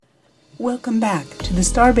Welcome back to the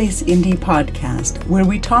Starbase Indie podcast, where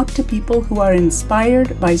we talk to people who are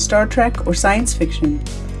inspired by Star Trek or science fiction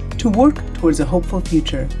to work towards a hopeful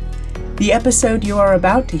future. The episode you are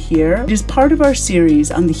about to hear is part of our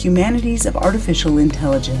series on the Humanities of Artificial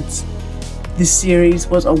Intelligence. This series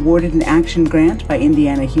was awarded an action grant by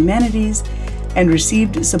Indiana Humanities and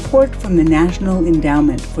received support from the National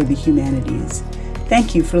Endowment for the Humanities.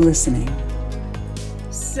 Thank you for listening.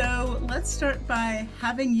 So let's start by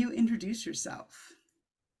having you introduce yourself.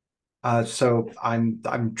 So I'm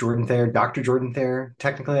Jordan Thayer, Dr. Jordan Thayer,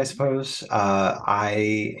 technically, I suppose.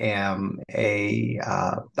 I'm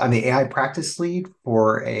the AI practice lead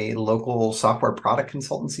for a local software product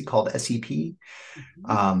consultancy called SEP.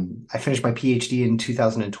 I finished my PhD in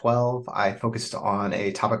 2012. I focused on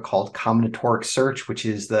a topic called combinatoric search, which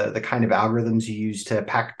is the kind of algorithms you use to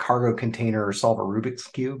pack a cargo container or solve a Rubik's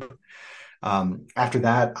Cube. After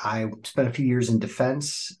that, I spent a few years in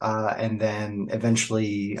defense and then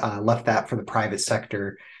eventually left that for the private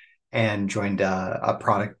sector and joined a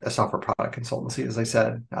software product consultancy, as I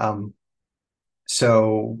said.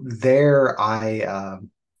 So there,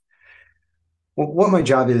 what my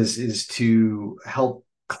job is to help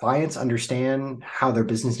clients understand how their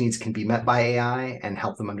business needs can be met by AI and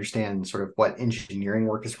help them understand sort of what engineering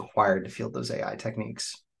work is required to field those AI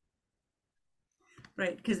techniques.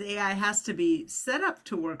 Right, because AI has to be set up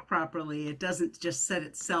to work properly. It doesn't just set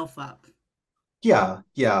itself up. Yeah.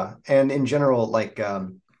 And in general,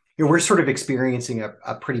 we're sort of experiencing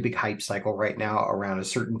a pretty big hype cycle right now around a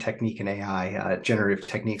certain technique in AI, generative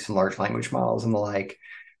techniques and large language models and the like.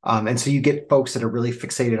 And so you get folks that are really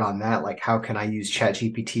fixated on that, like how can I use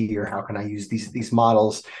ChatGPT or how can I use these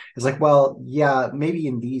models? It's like, well, yeah, maybe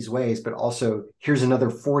in these ways, but also here's another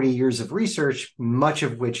 40 years of research, much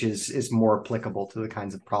of which is more applicable to the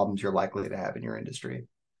kinds of problems you're likely to have in your industry.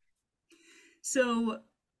 So,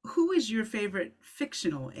 who is your favorite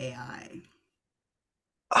fictional AI?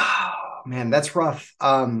 Oh man, that's rough.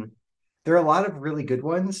 There are a lot of really good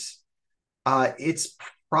ones. It's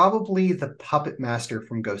probably the puppet master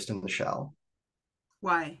from Ghost in the Shell.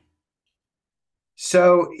 Why?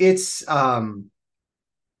 So it's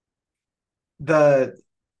the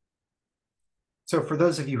so for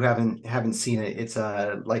those of you who haven't seen it, it's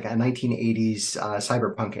a 1980s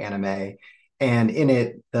cyberpunk anime, and in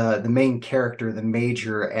it the main character, the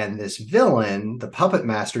major, and this villain, the puppet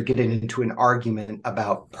master, get into an argument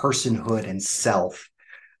about personhood and self.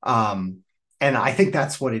 Um, and I think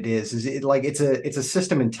that's what it is. Is it like it's a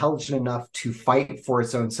system intelligent enough to fight for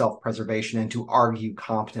its own self-preservation and to argue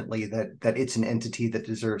competently that it's an entity that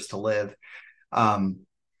deserves to live. Um,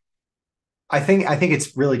 I think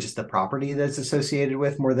it's really just the property that's associated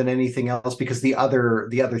with more than anything else, because the other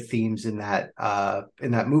themes in that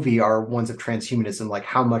movie are ones of transhumanism, like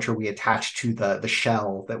how much are we attached to the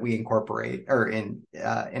shell that we incorporate or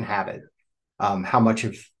inhabit. How much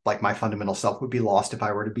of like my fundamental self would be lost if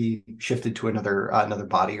I were to be shifted to another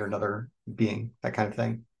body or another being, that kind of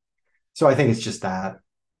thing. So I think it's just that.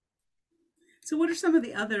 So, what are some of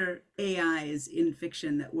the other AIs in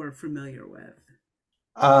fiction that we're familiar with?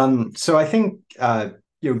 So I think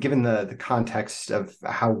given the context of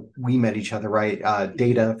how we met each other, right?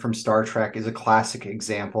 Data from Star Trek is a classic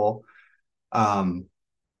example. Um,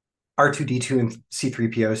 R2D2 and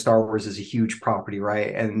C3PO, Star Wars is a huge property,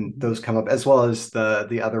 right? And those come up as well as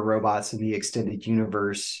the other robots in the extended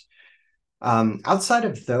universe. Outside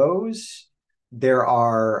of those, there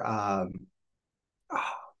are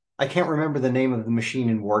I can't remember the name of the machine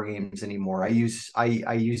in War Games anymore. I used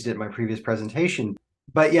it in my previous presentation.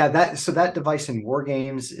 But yeah, that device in War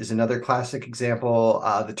Games is another classic example.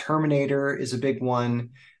 The Terminator is a big one.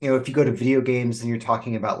 If you go to video games and you're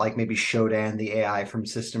talking about like maybe Shodan, the AI from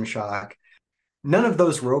System Shock, none of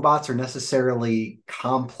those robots are necessarily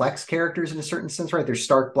complex characters in a certain sense, right? They're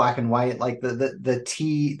stark black and white. Like the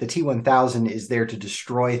T1000 is there to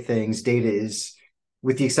destroy things. Data is,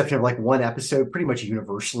 with the exception of like one episode, pretty much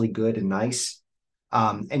universally good and nice.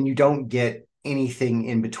 And you don't get anything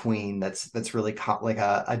in between that's really like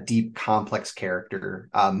a deep complex character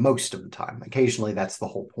most of the time. Occasionally that's the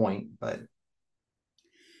whole point, but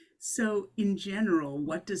So, in general,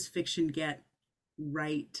 what does fiction get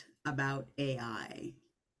right about AI?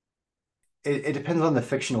 it depends on the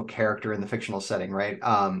fictional character and the fictional setting, right?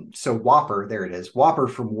 So Whopper, there it is. Whopper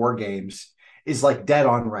from War Games is like dead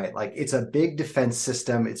on right. Like it's a big defense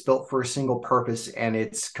system. It's built for a single purpose and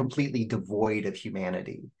it's completely devoid of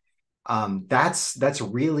humanity. That's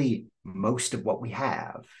really most of what we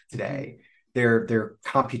have Mm-hmm. today. They're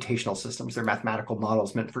computational systems. They're mathematical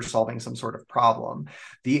models meant for solving some sort of problem.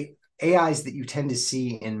 The AIs that you tend to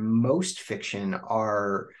see in most fiction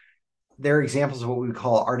are they're examples of what we would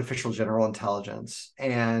call artificial general intelligence.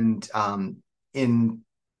 And in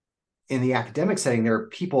in the academic setting, there are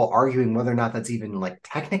people arguing whether or not that's even like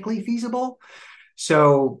technically feasible.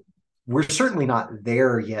 So we're certainly not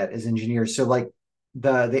there yet as engineers. So like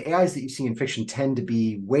the AIs that you see in fiction tend to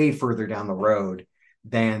be way further down the road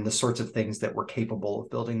than the sorts of things that we're capable of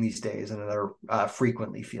building these days and that are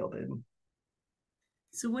frequently fielded.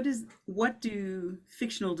 So what do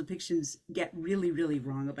fictional depictions get really, really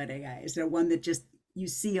wrong about AI? Is there one that just you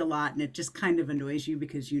see a lot and it just kind of annoys you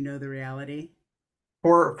because you know the reality?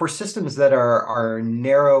 For systems that are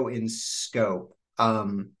narrow in scope,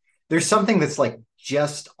 there's something that's like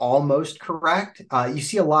just almost correct. You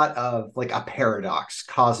see a lot of like a paradox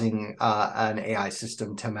causing an AI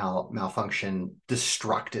system to malfunction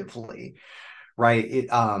destructively, right?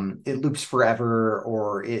 It loops forever,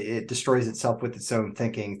 or it destroys itself with its own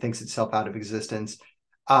thinking, thinks itself out of existence.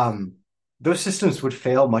 Um, those systems would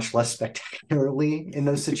fail much less spectacularly in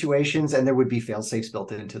those situations, and there would be fail safes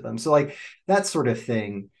built into them. So like that sort of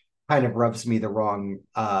thing kind of rubs me the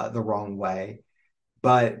wrong way.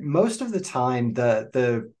 But most of the time,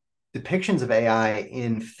 the depictions of AI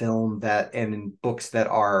in film that and in books that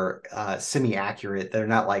are semi-accurate, they're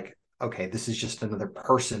not like, okay, this is just another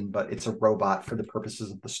person, but it's a robot for the purposes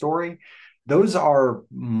of the story. Those are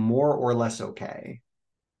more or less okay.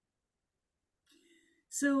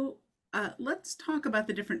 So let's talk about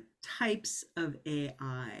the different types of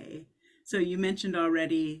AI. So you mentioned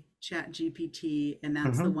already ChatGPT, and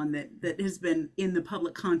that's the Mhm. one that has been in the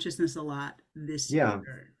public consciousness a lot this Yeah.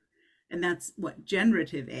 year. And that's what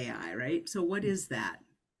generative AI, right? So what is that?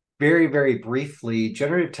 Very, very briefly,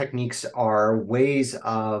 generative techniques are ways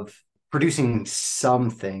of producing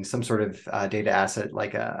something, some sort of data asset,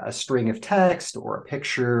 like a string of text or a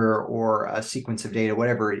picture or a sequence of data,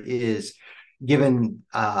 whatever it is, given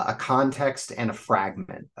a context and a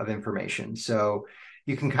fragment of information. So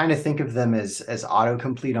you can kind of think of them as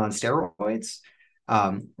autocomplete on steroids.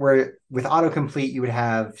 Where with autocomplete, you would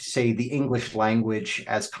have, say, the English language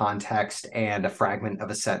as context and a fragment of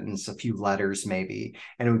a sentence, a few letters maybe,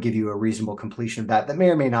 and it would give you a reasonable completion of that. That may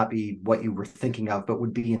or may not be what you were thinking of, but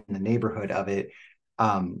would be in the neighborhood of it.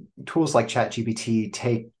 Tools like ChatGPT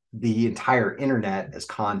take the entire internet as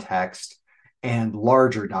context, and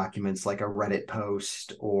larger documents like a Reddit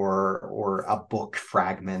post or a book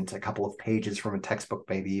fragment, a couple of pages from a textbook,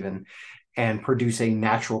 maybe even, and produce a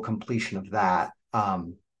natural completion of that.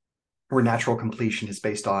 Where natural completion is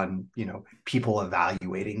based on, people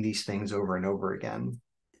evaluating these things over and over again.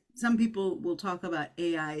 Some people will talk about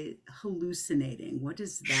AI hallucinating. What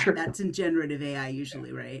is that? Sure. That's in generative AI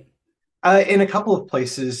usually, right? In a couple of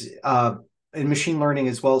places, in machine learning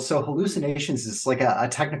as well. So hallucinations is like a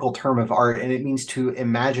technical term of art, and it means to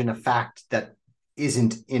imagine a fact that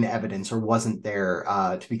isn't in evidence or wasn't there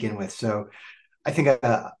to begin with. So I think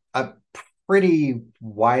a pretty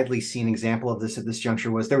widely seen example of this at this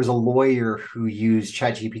juncture was there was a lawyer who used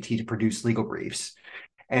ChatGPT to produce legal briefs,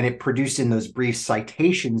 and it produced in those briefs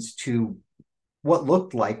citations to what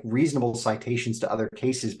looked like reasonable citations to other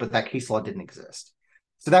cases, but that case law didn't exist.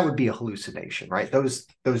 So that would be a hallucination, right? Those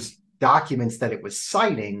documents that it was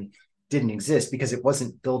citing didn't exist because it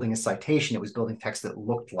wasn't building a citation, it was building text that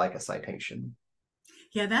looked like a citation.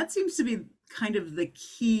 Yeah, that seems to be kind of the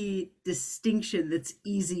key distinction that's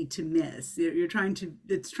easy to miss. You're trying to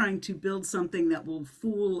it's trying to build something that will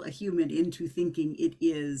fool a human into thinking it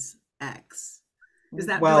is X. Is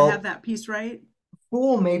that do I have Well, that piece right?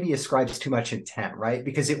 fool maybe ascribes too much intent, right?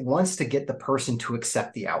 Because it wants to get the person to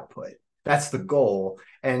accept the output. That's the goal.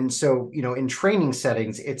 And so, in training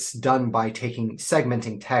settings, it's done by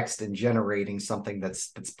segmenting text and generating something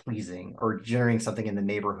that's pleasing, or generating something in the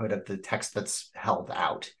neighborhood of the text that's held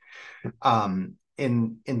out.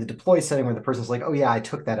 In the deploy setting where the person's like, oh yeah, I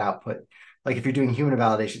took that output. Like if you're doing human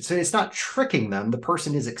validation, so it's not tricking them. The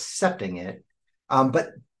person is accepting it.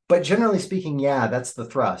 But generally speaking, yeah, that's the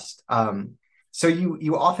thrust. So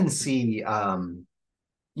you often see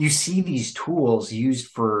you see these tools used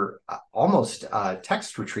for almost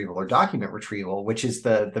text retrieval or document retrieval, which is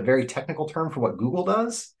the very technical term for what Google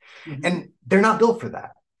does, Mhm. and they're not built for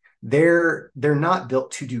that. They're not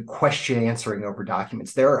built to do question answering over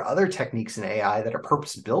documents. There are other techniques in AI that are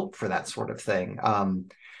purpose built for that sort of thing.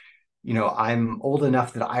 I'm old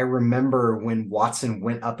enough that I remember when Watson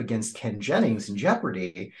went up against Ken Jennings in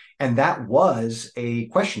Jeopardy, and that was a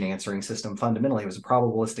question answering system. Fundamentally, it was a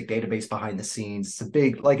probabilistic database behind the scenes. It's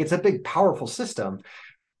a big, powerful system,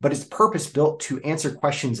 but it's purpose built to answer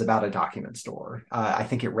questions about a document store. I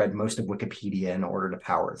think it read most of Wikipedia in order to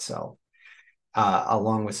power itself,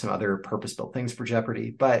 along with some other purpose built things for Jeopardy.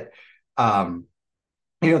 But um,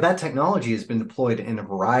 That technology has been deployed in a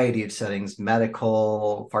variety of settings,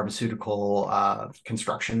 medical, pharmaceutical,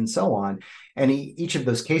 construction, and so on. And each of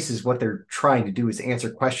those cases, what they're trying to do is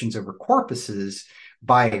answer questions over corpuses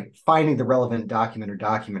by finding the relevant document or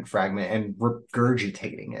document fragment and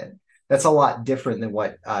regurgitating it. That's a lot different than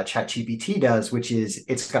what ChatGPT does, which is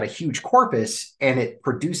it's got a huge corpus and it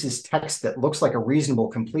produces text that looks like a reasonable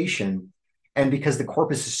completion. And because the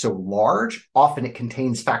corpus is so large, often it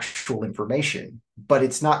contains factual information, but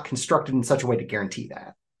it's not constructed in such a way to guarantee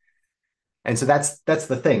that. And so that's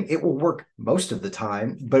the thing. It will work most of the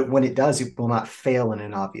time, but when it does, it will not fail in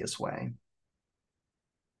an obvious way.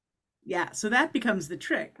 Yeah, so that becomes the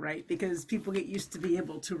trick, right? Because people get used to be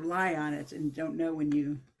able to rely on it and don't know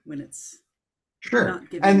when it's Sure. not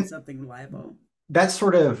giving And something reliable. that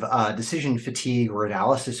sort of decision fatigue or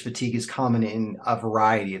analysis fatigue is common in a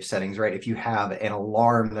variety of settings, right? If you have an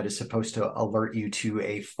alarm that is supposed to alert you to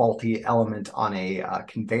a faulty element on a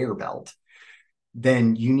conveyor belt,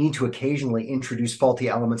 then you need to occasionally introduce faulty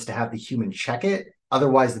elements to have the human check it.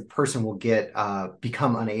 Otherwise, the person will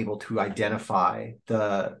become unable to identify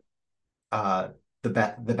uh, the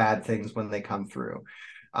bad things when they come through.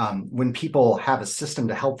 When people have a system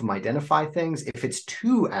to help them identify things, if it's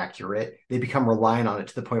too accurate, they become reliant on it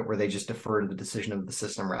to the point where they just defer to the decision of the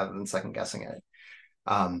system rather than second guessing it.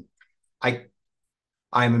 Um, I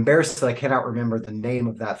I'm embarrassed that I cannot remember the name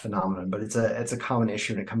of that phenomenon, but it's a common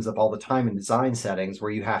issue and it comes up all the time in design settings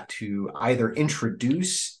where you have to either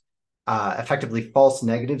introduce effectively false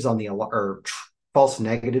negatives on the alarming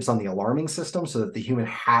system so that the human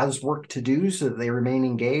has work to do so that they remain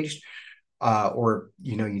engaged, or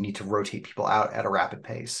you need to rotate people out at a rapid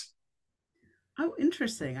pace. Oh,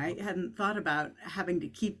 interesting. I hadn't thought about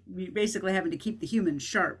basically having to keep the humans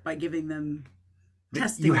sharp by giving them You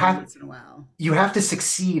testing every have once in a while. you have to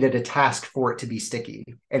succeed at a task for it to be sticky.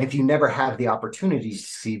 And if you never have the opportunity to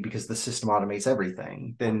succeed because the system automates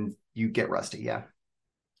everything, then you get rusty. Yeah,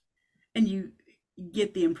 And you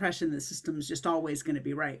get the impression the system's just always going to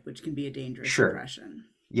be right, which can be a dangerous sure. impression.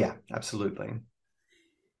 Yeah, absolutely.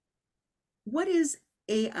 What is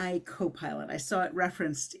AI Copilot? I saw it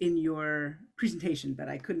referenced in your presentation, but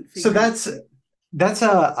I couldn't So figure out what. that's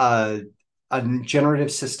a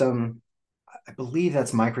generative system. I believe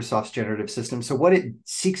that's Microsoft's generative system. So what it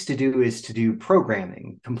seeks to do is to do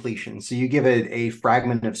programming completion. So you give it a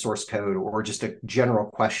fragment of source code or just a general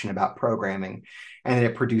question about programming, and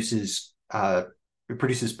it produces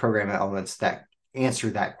program elements that answer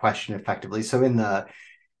that question effectively. So in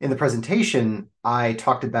the presentation, I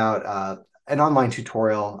talked about an online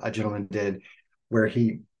tutorial a gentleman did where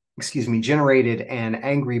generated an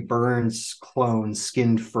Angry Birds clone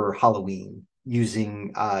skinned for Halloween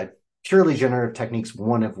using purely generative techniques,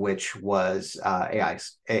 one of which was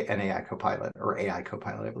an AI copilot or AI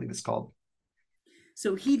copilot, I believe it's called.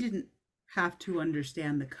 So he didn't have to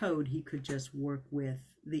understand the code. He could just work with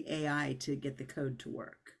the AI to get the code to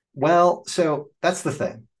work. Well, so that's the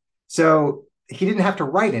thing. So he didn't have to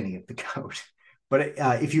write any of the code. But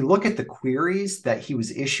if you look at the queries that he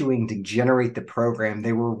was issuing to generate the program,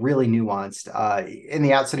 they were really nuanced. In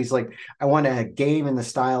the outset, he's like, I want a game in the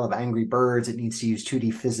style of Angry Birds. It needs to use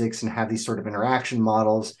 2D physics and have these sort of interaction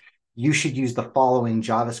models. You should use the following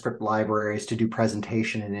JavaScript libraries to do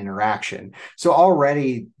presentation and interaction. So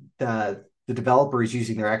already the developer is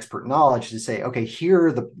using their expert knowledge to say, okay, here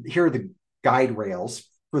are the guide rails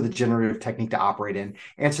for the generative technique to operate in,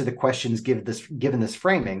 answer the questions given this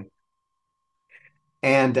framing.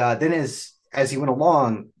 And then as he went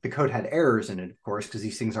along, the code had errors in it, of course, because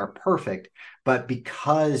these things aren't perfect. But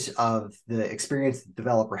because of the experience the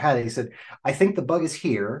developer had, he said, I think the bug is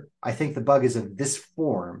here. I think the bug is of this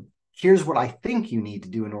form. Here's what I think you need to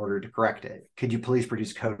do in order to correct it. Could you please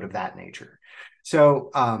produce code of that nature? So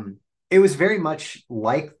it was very much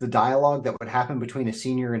like the dialogue that would happen between a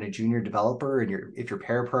senior and a junior developer, and if you're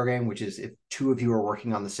pair program, which is if two of you are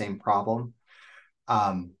working on the same problem.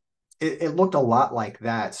 Um, it looked a lot like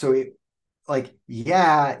that. So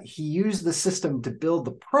yeah, he used the system to build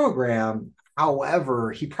the program.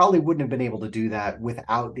 However, he probably wouldn't have been able to do that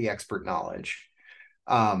without the expert knowledge.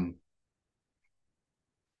 Um,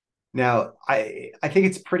 Now, I think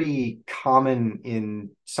it's pretty common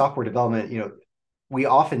in software development. We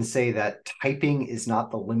often say that typing is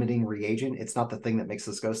not the limiting reagent. It's not the thing that makes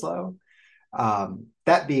us go slow.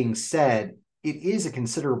 That being said, it is a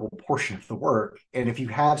considerable portion of the work. And if you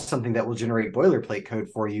have something that will generate boilerplate code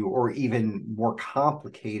for you, or even more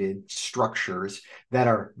complicated structures that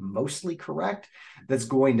are mostly correct, that's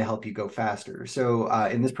going to help you go faster. So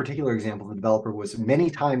in this particular example, the developer was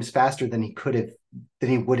many times faster than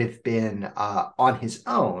he would have been on his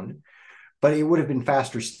own. but it would have been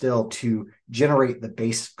faster still to generate the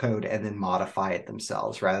base code and then modify it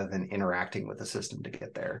themselves rather than interacting with the system to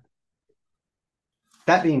get there.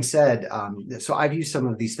 That being said, so I've used some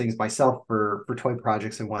of these things myself for toy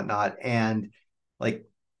projects and whatnot, and like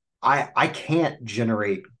I can't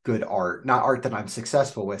generate good art, not art that I'm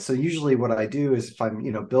successful with. So usually what I do is if I'm,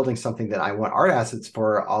 building something that I want art assets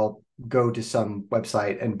for, I'll go to some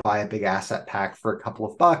website and buy a big asset pack for a couple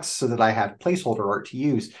of bucks so that I have placeholder art to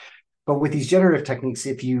use. But with these generative techniques,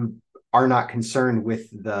 if you are not concerned with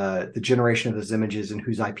the generation of those images and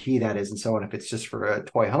whose IP that is and so on, if it's just for a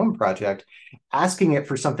toy home project, asking it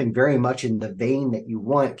for something very much in the vein that you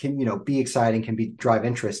want can, be exciting, can be drive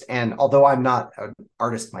interest. And although I'm not an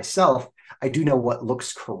artist myself, I do know what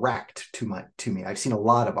looks correct to me. I've seen a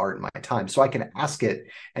lot of art in my time, so I can ask it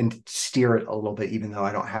and steer it a little bit, even though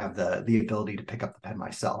I don't have the ability to pick up the pen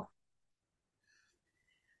myself.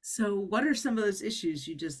 So, what are some of those issues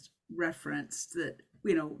you just referenced that,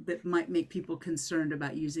 that might make people concerned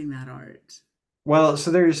about using that art? Well, so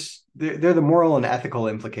there are the moral and ethical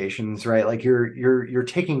implications, right? Like you're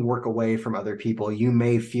taking work away from other people. You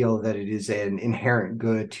may feel that it is an inherent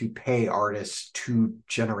good to pay artists to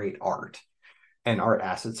generate art and art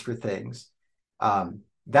assets for things.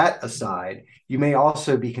 That aside, you may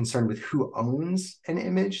also be concerned with who owns an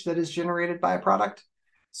image that is generated by a product.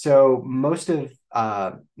 So most of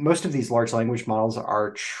these large language models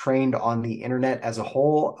are trained on the internet as a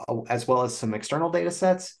whole, as well as some external data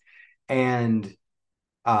sets. And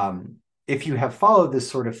if you have followed this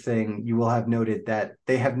sort of thing, you will have noted that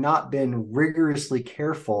they have not been rigorously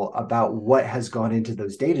careful about what has gone into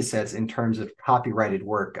those data sets in terms of copyrighted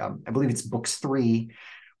work. I believe it's Books 3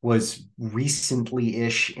 was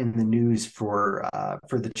recently-ish in the news for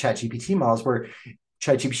the ChatGPT models, where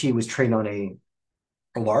ChatGPT was trained on a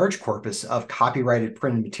large corpus of copyrighted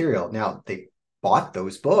printed material. Now, they bought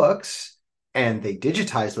those books and they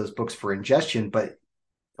digitized those books for ingestion, but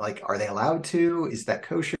like, are they allowed to? Is that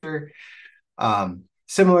kosher?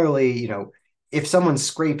 Similarly, if someone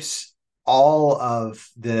scrapes all of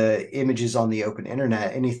the images on the open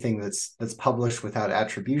internet, anything that's published without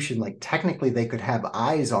attribution, like technically they could have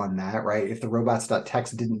eyes on that, right? If the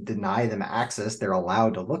robots.txt didn't deny them access, they're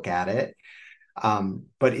allowed to look at it.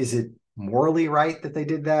 But is it morally right that they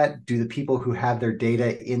did that? Do the people who have their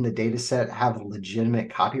data in the data set have a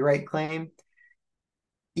legitimate copyright claim?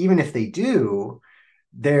 Even if they do,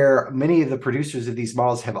 many of the producers of these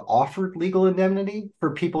models have offered legal indemnity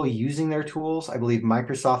for people using their tools. I believe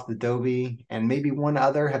Microsoft, Adobe, and maybe one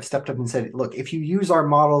other have stepped up and said, look, if you use our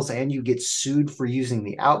models and you get sued for using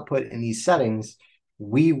the output in these settings,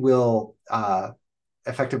 we will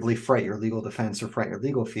effectively front your legal defense or front your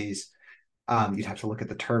legal fees. You'd have to look at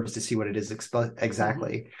the terms to see what it is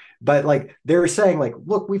exactly. Mm-hmm. But like they're saying, like,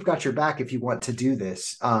 look, we've got your back if you want to do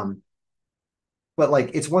this. But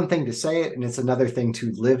like it's one thing to say it and it's another thing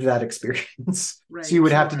to live that experience. Right, so you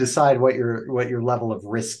would have to decide what your level of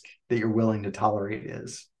risk that you're willing to tolerate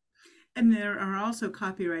is. And there are also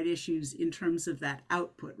copyright issues in terms of that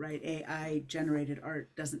output, right? AI generated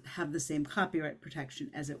art doesn't have the same copyright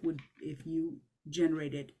protection as it would if you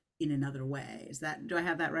generate it in another way. Do I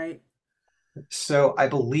have that right? So I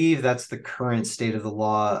believe that's the current state of the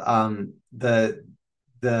law.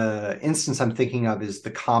 The instance I'm thinking of is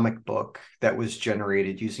the comic book that was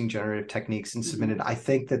generated using generative techniques and submitted. Mm-hmm. I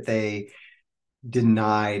think that they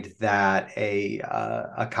denied that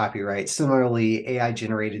a copyright. Similarly, AI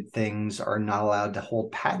generated things are not allowed to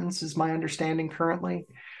hold patents, is my understanding currently.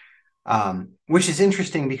 Which is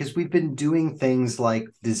interesting because we've been doing things like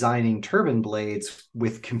designing turbine blades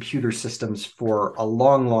with computer systems for a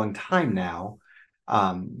long, long time now,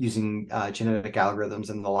 using genetic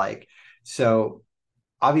algorithms and the like. So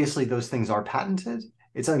obviously those things are patented.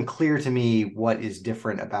 It's unclear to me what is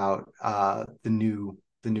different about the new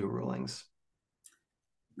rulings.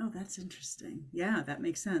 Oh, that's interesting. Yeah, that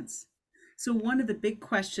makes sense. So one of the big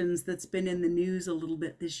questions that's been in the news a little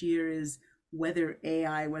bit this year is whether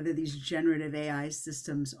these generative AI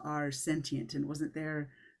systems are sentient. And wasn't there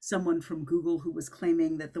someone from Google who was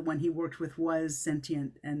claiming that the one he worked with was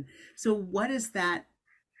sentient? And so what is that,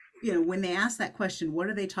 when they ask that question, what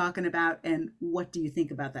are they talking about? And what do you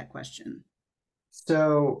think about that question?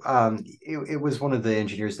 So it was one of the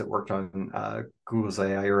engineers that worked on Google's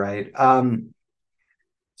AI, right?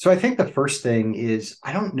 So I think the first thing is,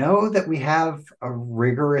 I don't know that we have a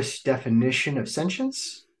rigorous definition of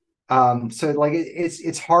sentience. So like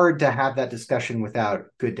it's hard to have that discussion without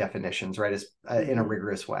good definitions, right? In a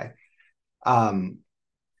rigorous way. That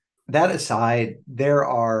aside, there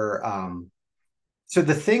are so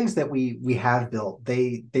the things that we have built,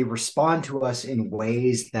 they respond to us in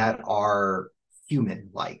ways that are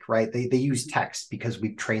human-like, right? They use text because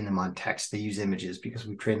we've trained them on text. They use images because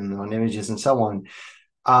we've trained them on images, and so on.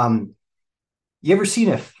 You ever seen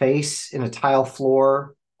a face in a tile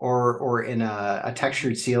floor or in a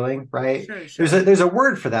textured ceiling, right? Sure, There's a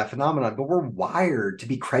word for that phenomenon, but we're wired to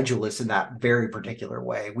be credulous in that very particular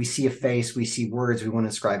way. We see a face, we see words, we want to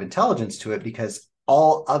ascribe intelligence to it because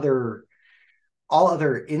all other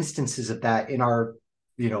instances of that in our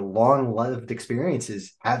long-lived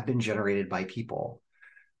experiences have been generated by people.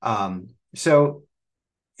 So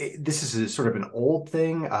this is a sort of an old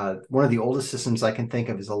thing. One of the oldest systems I can think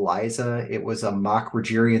of is ELIZA. It was a mock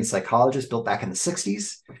Rogerian psychologist built back in the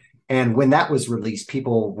 60s. And when that was released,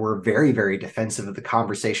 people were very, very defensive of the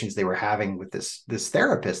conversations they were having with this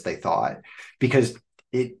therapist, they thought, because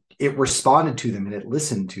it responded to them and it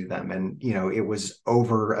listened to them. And, it was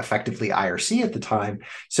over effectively IRC at the time.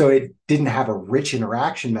 So it didn't have a rich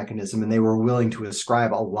interaction mechanism, and they were willing to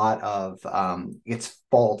ascribe a lot of its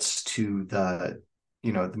faults to the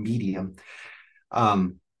medium.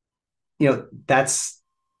 That's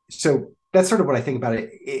sort of what I think about it.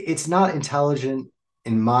 It's not intelligent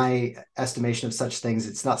in my estimation of such things.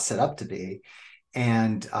 It's not set up to be.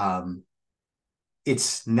 And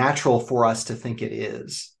it's natural for us to think it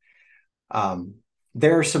is.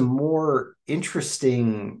 There are some more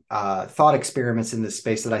interesting thought experiments in this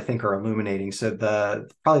space that I think are illuminating. So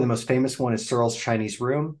probably the most famous one is Searle's Chinese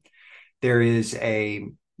Room. There is a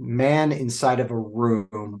man inside of a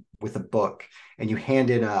room with a book, and you hand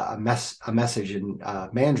in a message in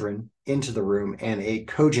Mandarin into the room, and a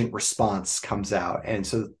cogent response comes out. And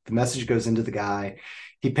so the message goes into the guy.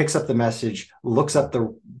 He picks up the message, looks up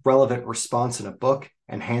the relevant response in a book,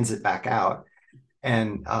 and hands it back out.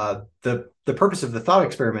 And the purpose of the thought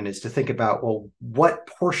experiment is to think about, well, what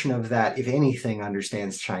portion of that, if anything,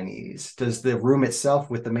 understands Chinese? Does the room itself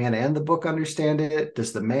with the man and the book understand it?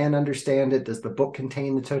 Does the man understand it? Does the book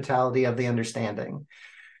contain the totality of the understanding?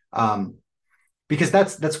 Because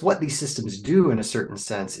that's what these systems do in a certain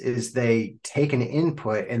sense, is they take an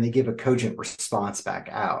input and they give a cogent response back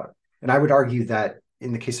out. And I would argue that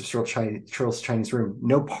in the case of Searle's Chinese Room,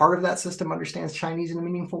 no part of that system understands Chinese in a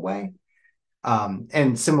meaningful way.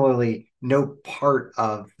 And similarly, no part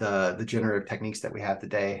of the generative techniques that we have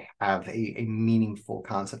today have a meaningful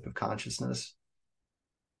concept of consciousness.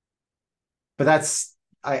 But that's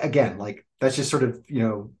just sort of,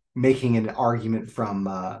 making an argument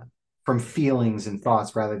from feelings and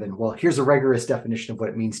thoughts rather than, well, here's a rigorous definition of what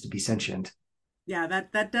it means to be sentient. Yeah,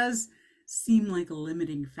 that does seem like a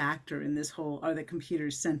limiting factor in this whole, are the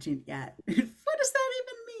computers sentient yet? What does that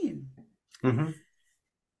even mean? Mm-hmm.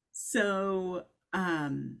 So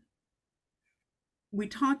we've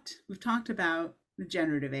talked about the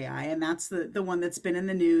generative AI, and that's the one that's been in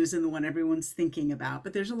the news and the one everyone's thinking about.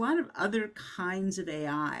 But there's a lot of other kinds of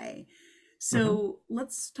AI. So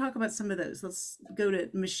let's talk about some of those. Let's go to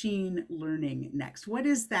machine learning next. What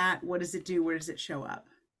is that? What does it do? Where does it show up?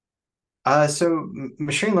 So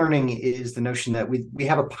machine learning is the notion that we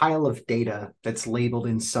have a pile of data that's labeled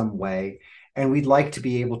in some way, and we'd like to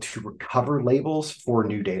be able to recover labels for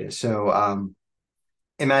new data. So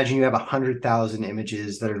imagine you have 100,000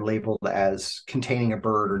 images that are labeled as containing a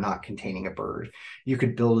bird or not containing a bird. You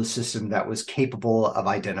could build a system that was capable of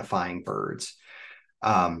identifying birds.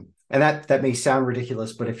 And that may sound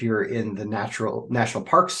ridiculous, but if you're in the national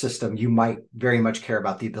parks system, you might very much care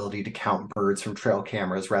about the ability to count birds from trail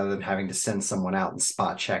cameras rather than having to send someone out and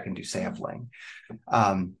spot check and do sampling.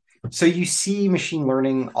 So you see machine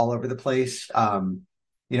learning all over the place.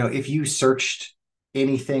 If you searched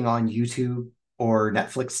anything on YouTube or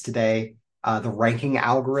Netflix today, the ranking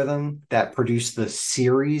algorithm that produced the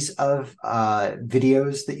series of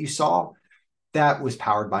videos that you saw, that was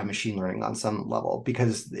powered by machine learning on some level,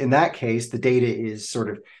 because in that case, the data is sort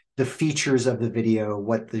of the features of the video,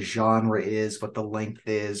 what the genre is, what the length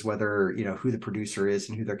is, whether, who the producer is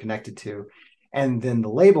and who they're connected to. And then the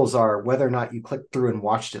labels are whether or not you clicked through and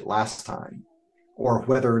watched it last time, or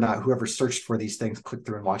whether or not whoever searched for these things clicked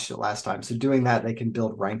through and watched it last time. So doing that, they can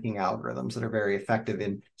build ranking algorithms that are very effective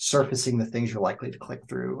in surfacing the things you're likely to click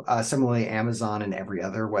through. Similarly, Amazon and every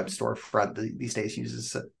other web storefront these days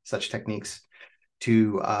uses such techniques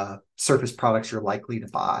to surface products you're likely to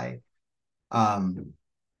buy.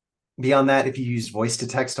 Beyond that, if you use voice to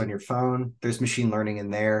text on your phone, there's machine learning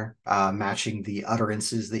in there, matching the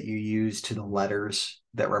utterances that you use to the letters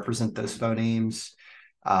that represent those phonemes.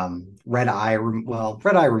 Red eye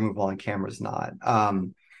removal on camera is not.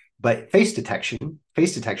 But face detection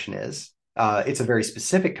is. It's a very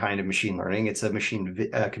specific kind of machine learning. It's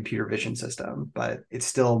a computer vision system, but it's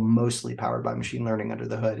still mostly powered by machine learning under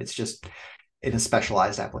the hood. It's just in a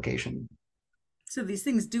specialized application. So these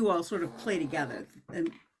things do all sort of play together,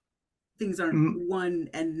 and things aren't M- one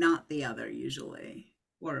and not the other usually,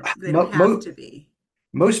 or they don't mo- have mo- to be.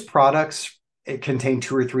 most products contain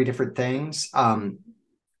two or three different things.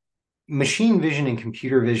 Machine vision and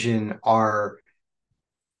computer vision are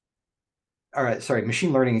all right, sorry,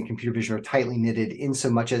 machine learning and computer vision are tightly knitted in so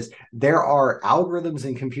much as there are algorithms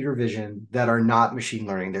in computer vision that are not machine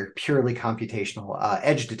learning. They're purely computational.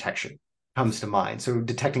 Edge detection comes to mind. So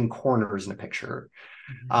detecting corners in a picture.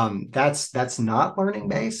 Mhm. That's not learning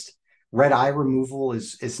based. Red eye removal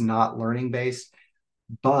is not learning based.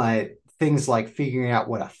 But things like figuring out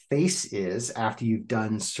what a face is after you've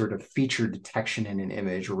done sort of feature detection in an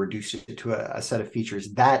image or reduce it to a set of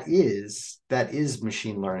features, that is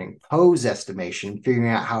machine learning. Pose estimation, figuring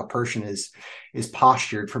out how a person is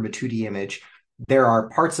postured from a 2D image. There are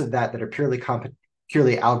parts of that that are purely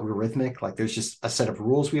algorithmic, like there's just a set of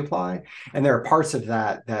rules we apply, and there are parts of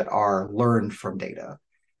that that are learned from data.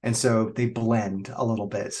 And so they blend a little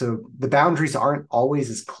bit. So the boundaries aren't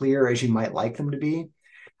always as clear as you might like them to be.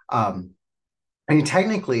 um, I mean,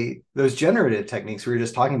 technically, those generative techniques we were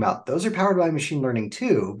just talking about, those are powered by machine learning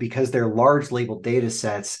too, because they're large labeled data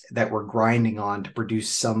sets that we're grinding on to produce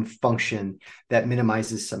some function that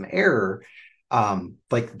minimizes some error.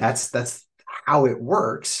 Like that's how it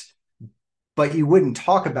works, but you wouldn't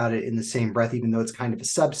talk about it in the same breath, even though it's kind of a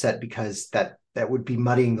subset, because that would be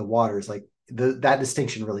muddying the waters. Like that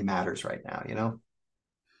distinction really matters right now, you know?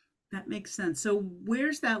 That makes sense. So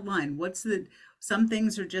where's that line? What's the some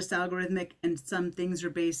things are just algorithmic and some things are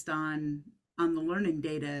based on the learning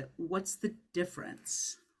data. What's the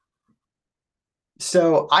difference?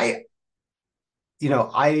 So I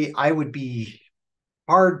would be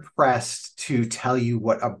hard pressed to tell you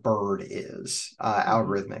what a bird is Mhm.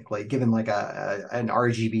 algorithmically, given like an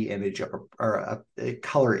RGB image of or a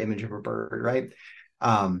color image of a bird, right?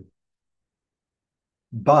 Um,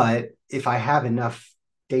 but if I have enough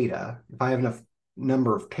data, if I have enough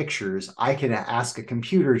number of pictures, I can ask a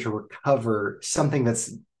computer to recover something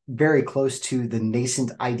that's very close to the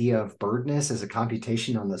nascent idea of birdness as a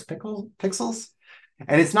computation on those pixels.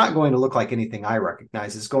 And it's not going to look like anything I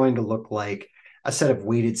recognize. It's going to look like a set of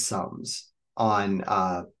weighted sums on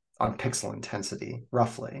pixel intensity,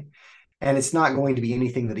 roughly. And it's not going to be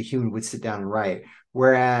anything that a human would sit down and write.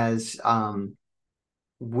 Whereas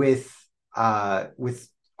with with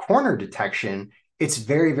corner detection, it's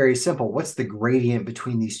very, very simple. What's the gradient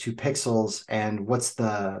between these two pixels, and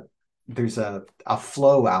there's a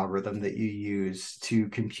flow algorithm that you use to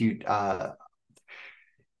compute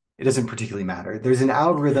it doesn't particularly matter. There's an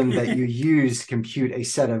algorithm that you use to compute a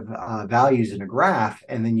set of values in a graph,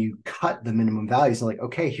 and then you cut the minimum values. Like,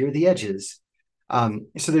 okay, here are the edges.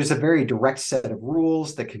 So there's a very direct set of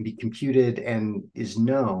rules that can be computed and is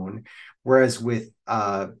known. Whereas with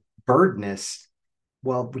birdness,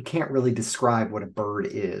 well, we can't really describe what a bird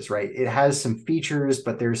is, right? It has some features,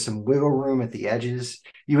 but there's some wiggle room at the edges.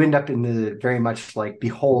 You end up in the very much like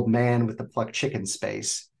behold man with the plucked chicken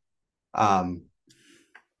space. Um,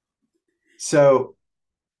 so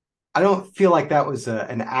I don't feel like that was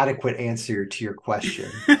an adequate answer to your question.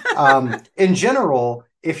 In general,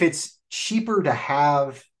 if it's cheaper to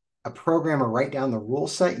have a programmer write down the rule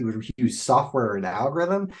set, you would use software or an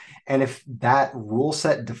algorithm. And if that rule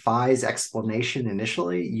set defies explanation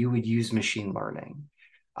initially, you would use machine learning.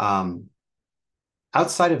 Um,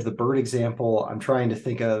 Outside of the bird example, I'm trying to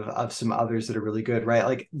think of some others that are really good, right?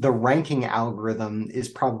 Like the ranking algorithm is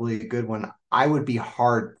probably a good one. I would be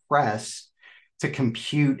hard pressed to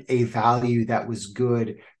compute a value that was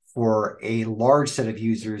good for a large set of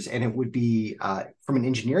users, and it would be, from an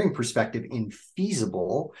engineering perspective,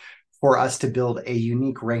 infeasible for us to build a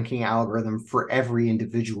unique ranking algorithm for every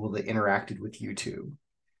individual that interacted with YouTube.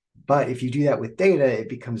 But if you do that with data, it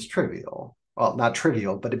becomes trivial. Well, not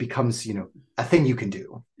trivial, but it becomes, a thing you can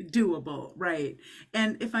do. Doable, right?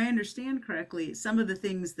 And if I understand correctly, some of the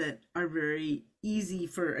things that are very easy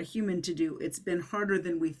for a human to do, it's been harder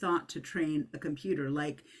than we thought to train a computer.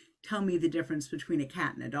 Like, tell me the difference between a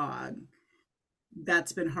cat and a dog.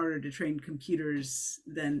 That's been harder to train computers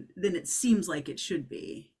than it seems like it should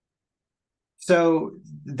be. So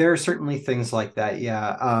there are certainly things like that.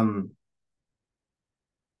 Yeah.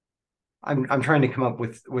 I'm trying to come up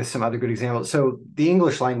with some other good examples. So the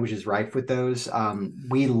English language is rife with those.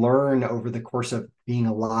 We learn over the course of being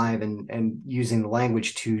alive and using the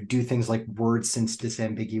language to do things like word sense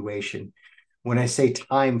disambiguation. When I say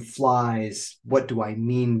time flies, what do I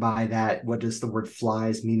mean by that? What does the word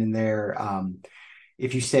flies mean in there?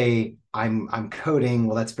 If you say I'm coding,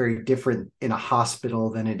 well, that's very different in a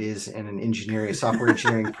hospital than it is in an software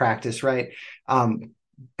engineering practice, right?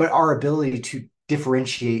 But our ability to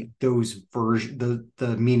differentiate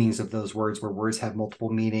the meanings of those words, where words have multiple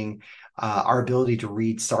meaning, our ability to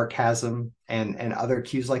read sarcasm and other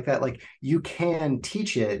cues like that. Like, you can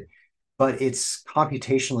teach it, but it's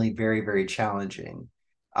computationally very, very challenging.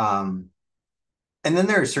 Um, and then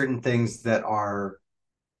there are certain things that are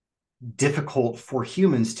difficult for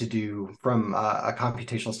humans to do from a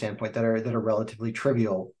computational standpoint that are relatively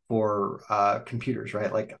trivial for computers,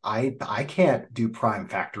 right? Like, I can't do prime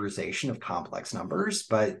factorization of complex numbers,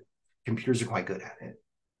 but computers are quite good at it.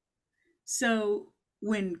 So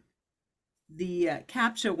when the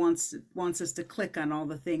CAPTCHA wants us to click on all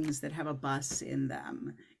the things that have a bus in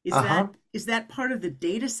them, Uh-huh. is that part of the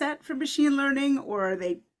data set for machine learning, or are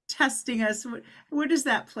they testing us? Where does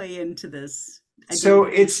that play into this So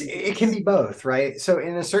identification it can piece? be both, right? So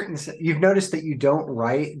in a certain you've noticed that you don't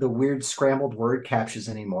write the weird scrambled word captchas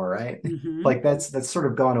anymore, right? Mm-hmm. Like, that's sort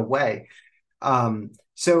of gone away.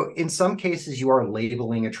 So in some cases you are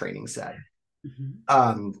labeling a training set, Mm-hmm.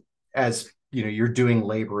 um, as you're doing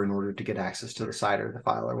labor in order to get access to the site or the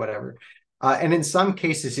file or whatever. And in some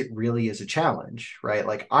cases, it really is a challenge, right?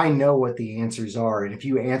 Like, I know what the answers are, and if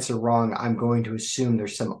you answer wrong, I'm going to assume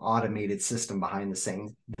there's some automated system behind the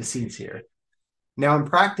scenes here. Now, in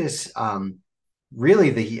practice, really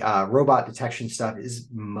the robot detection stuff is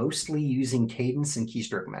mostly using cadence and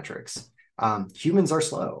keystroke metrics. Humans are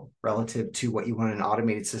slow relative to what you want an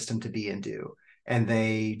automated system to be and do, and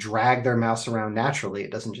they drag their mouse around naturally.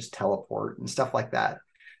 It doesn't just teleport and stuff like that.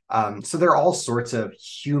 So there are all sorts of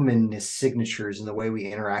humanness signatures in the way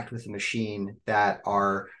we interact with the machine that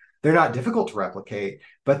are they're not difficult to replicate,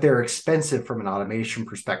 but they're expensive from an automation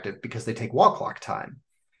perspective because they take wall clock time.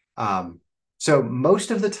 Um, so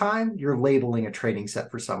most of the time you're labeling a training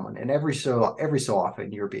set for someone, and every so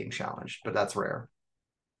often you're being challenged, but that's rare.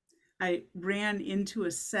 I ran into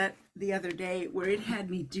a set the other day where it had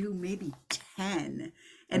me do maybe 10.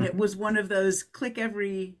 And it Hmm. was one of those click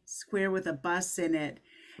every square with a bus in it.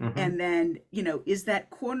 Hmm. And then, is that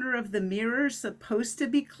corner of the mirror supposed to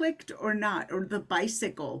be clicked or not? Or the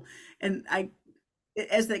bicycle? And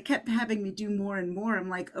as they kept having me do more and more, I'm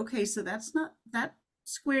like, okay, so that's not, that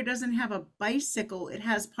square doesn't have a bicycle. It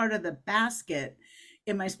has part of the basket.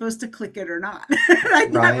 Am I supposed to click it or not?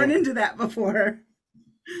 I'd not run Right. into that before.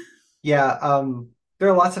 Yeah. There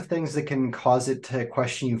are lots of things that can cause it to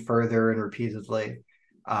question you further and repeatedly.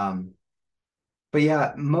 Um, but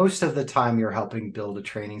yeah, most of the time you're helping build a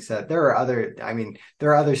training set. There are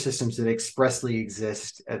other systems that expressly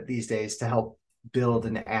exist these days to help build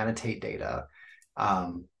and annotate data.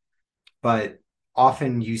 Um, but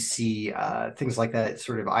often you see things like that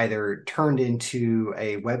sort of either turned into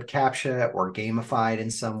a web captcha or gamified in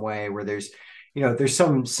some way, where there's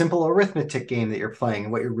some simple arithmetic game that you're playing,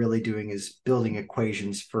 and what you're really doing is building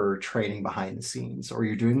equations for training behind the scenes, or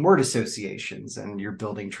you're doing word associations and you're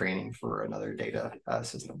building training for another data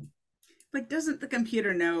system. Like, doesn't the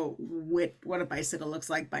computer know what a bicycle looks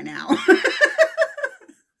like by now?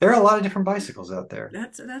 There are a lot of different bicycles out there.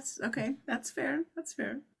 That's okay. That's fair. That's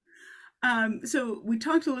fair. So we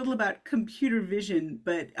talked a little about computer vision,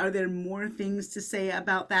 but are there more things to say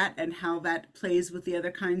about that and how that plays with the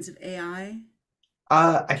other kinds of AI?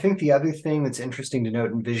 I think the other thing that's interesting to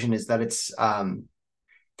note in vision is that it's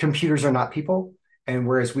computers are not people. And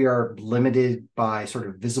whereas we are limited by sort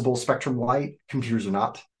of visible spectrum light, computers are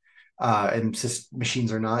not, and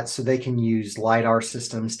machines are not. So they can use LiDAR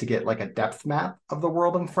systems to get like a depth map of the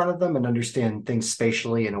world in front of them and understand things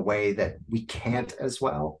spatially in a way that we can't as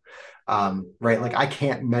well. Right? Like, I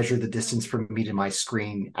can't measure the distance from me to my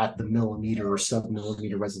screen at the millimeter or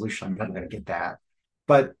sub-millimeter resolution. I'm never going to get that.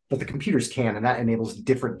 But the computers can, and that enables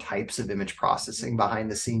different types of image processing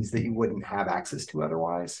behind the scenes that you wouldn't have access to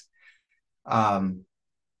otherwise. Um,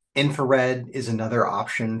 Infrared is another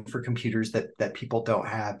option for computers that people don't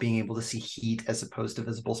have, being able to see heat as opposed to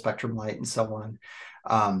visible spectrum light and so on.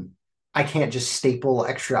 Um, I can't just staple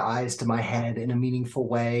extra eyes to my head in a meaningful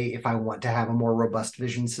way if I want to have a more robust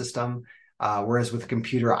vision system. Whereas with a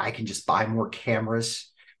computer, I can just buy more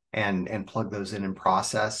cameras and plug those in and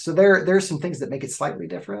process. So there are some things that make it slightly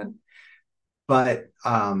different. But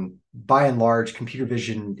by and large, computer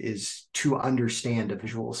vision is to understand a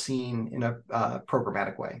visual scene in a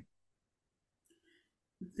programmatic way.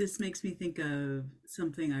 This makes me think of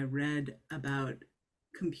something I read about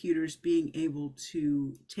computers being able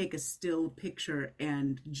to take a still picture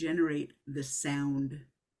and generate the sound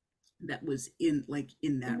that was in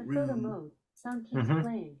In that the photo room. mode, sound keeps Hmm.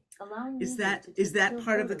 playing, allowing Is users that to is take that still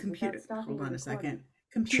part of the photos without computer? stopping Hold the on a recording. second.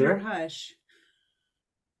 Computer Sure. hush.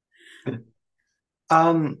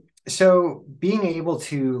 So being able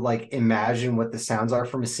to like imagine what the sounds are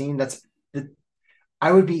from a scene,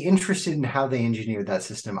 I would be interested in how they engineered that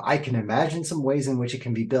system. I can imagine some ways in which it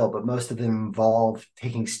can be built, but most of them involve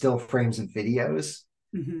taking still frames of videos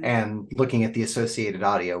Hmm. and looking at the associated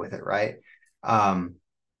audio with it, right? Um,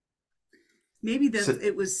 Maybe that so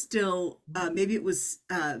it was still, maybe it was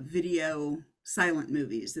video silent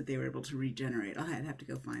movies that they were able to regenerate. I'd have to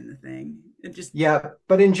go find the thing. It just, yeah,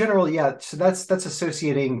 but in general, yeah. So that's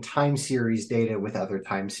associating time series data with other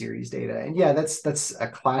time series data, and yeah, that's a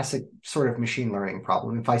classic sort of machine learning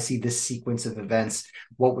problem. If I see this sequence of events,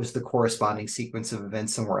 what was the corresponding sequence of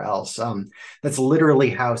events somewhere else? That's literally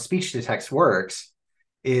how speech to text works.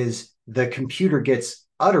 Is the computer gets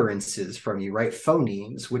utterances from you, right?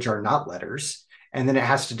 Phonemes, which are not letters, and then it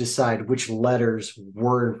has to decide which letters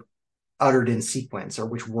were uttered in sequence or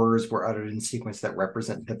which words were uttered in sequence that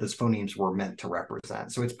represent that those phonemes were meant to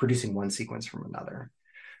represent. So it's producing one sequence from another.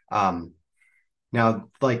 Um, Now,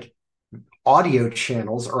 like audio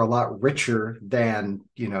channels are a lot richer than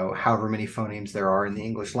however many phonemes there are in the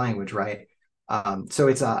English language, right? So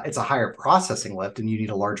it's a higher processing lift, and you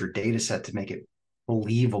need a larger data set to make it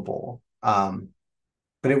believable.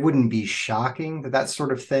 But it wouldn't be shocking that that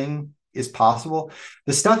sort of thing is possible.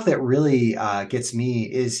 The stuff that really gets me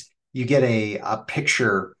is you get a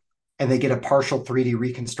picture and they get a partial 3D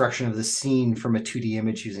reconstruction of the scene from a 2D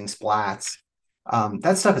image using splats.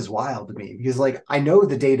 That stuff is wild to me because like I know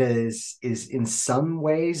the data is in some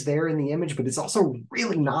ways there in the image, but it's also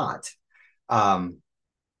really not. Um,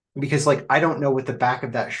 because like I don't know what the back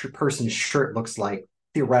of that person's shirt looks like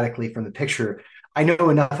theoretically from the picture. I know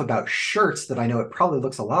enough about shirts that I know it probably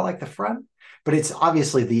looks a lot like the front, but it's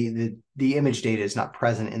obviously the image data is not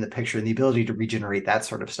present in the picture, and the ability to regenerate that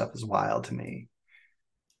sort of stuff is wild to me.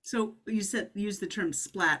 so you said use the term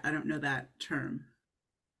splat. I don't know that term.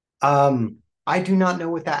 Um, I do not know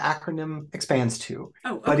what that acronym expands to,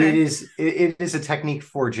 Oh, but okay. it is a technique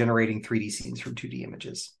for generating 3D scenes from 2D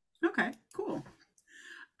images. Okay, cool.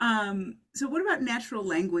 So what about natural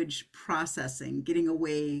language processing, getting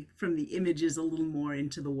away from the images a little more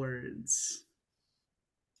into the words?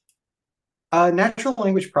 Natural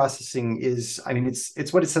language processing is, I mean,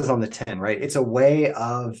 it's what it says on the tin, right? It's a way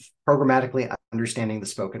of programmatically understanding the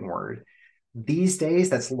spoken word. These days,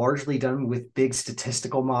 that's largely done with big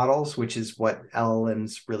statistical models, which is what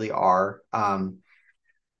LLMs really are.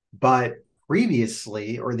 But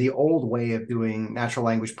previously, or the old way of doing natural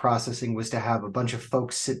language processing was to have a bunch of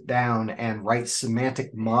folks sit down and write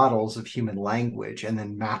semantic models of human language and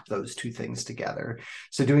then map those two things together.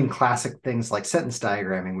 So doing classic things like sentence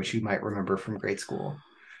diagramming, which you might remember from grade school,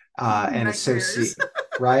 and Nightmares. associate,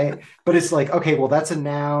 right? But it's like, okay, well, that's a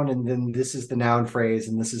noun, and then this is the noun phrase,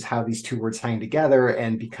 and this is how these two words hang together.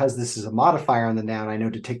 And because this is a modifier on the noun, I know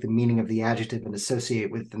to take the meaning of the adjective and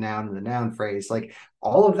associate with the noun and the noun phrase, like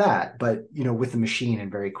all of that, but with the machine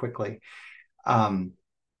and very quickly. Um,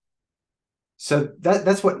 so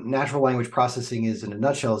that's what natural language processing is in a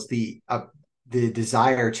nutshell, is the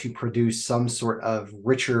desire to produce some sort of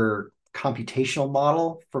richer computational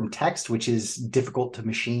model from text, which is difficult to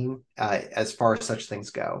machine as far as such things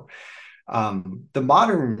go. The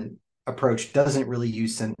modern approach doesn't really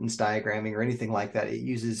use sentence diagramming or anything like that.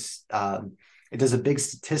 It does a big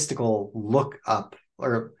statistical look up,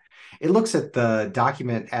 or it looks at the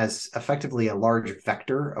document as effectively a large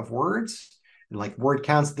vector of words. And like word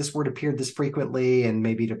counts, this word appeared this frequently, and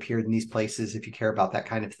maybe it appeared in these places if you care about that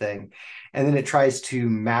kind of thing. And then it tries to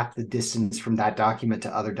map the distance from that document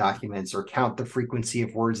to other documents or count the frequency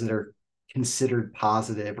of words that are considered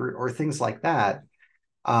positive or things like that.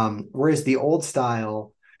 Whereas the old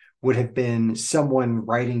style would have been someone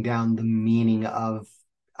writing down the meaning of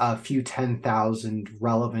a few 10,000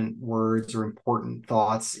 relevant words or important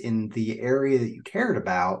thoughts in the area that you cared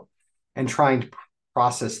about and trying to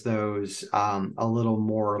process those a little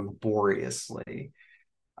more laboriously.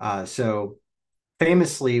 So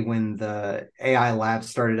famously, when the AI lab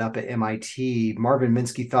started up at MIT, Marvin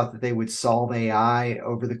Minsky thought that they would solve AI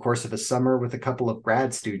over the course of a summer with a couple of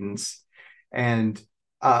grad students. And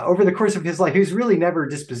over the course of his life, he was really never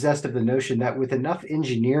dispossessed of the notion that with enough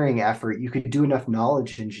engineering effort, you could do enough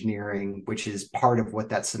knowledge engineering, which is part of what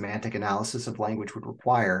that semantic analysis of language would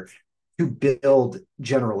require to build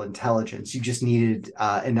general intelligence. You just needed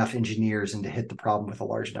enough engineers and to hit the problem with a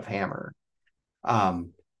large enough hammer.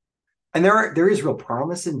 Um, and there is real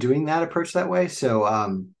promise in doing that approach that way.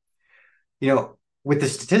 So with the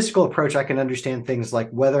statistical approach, I can understand things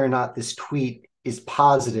like whether or not this tweet is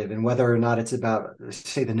positive and whether or not it's about,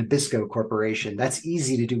 say, the Nabisco Corporation. That's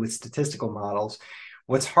easy to do with statistical models.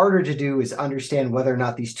 What's harder to do is understand whether or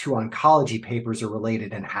not these two oncology papers are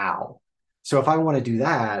related and how. So if I want to do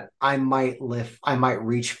that, I might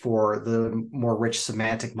reach for the more rich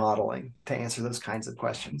semantic modeling to answer those kinds of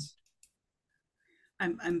questions.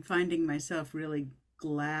 I'm finding myself really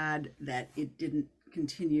glad that it didn't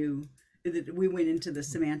continue, that we went into the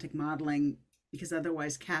semantic modeling, because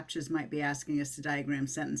otherwise CAPTCHAs might be asking us to diagram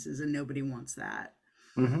sentences and nobody wants that.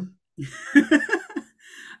 Mm-hmm.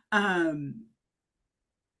 um,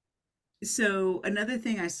 so another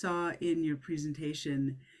thing I saw in your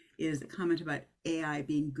presentation is a comment about AI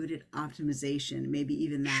being good at optimization, maybe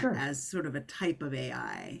even that Sure. as sort of a type of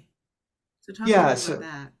AI. So talk a little Yeah. bit about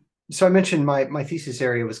that. So I mentioned my thesis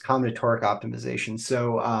area was combinatoric optimization.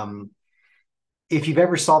 So if you've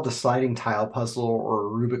ever solved a sliding tile puzzle or a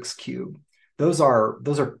Rubik's cube, those are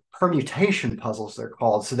permutation puzzles, they're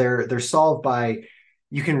called. So they're solved by,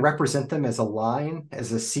 you can represent them as a line,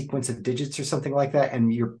 as a sequence of digits or something like that,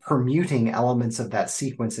 and you're permuting elements of that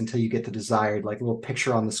sequence until you get the desired, like, little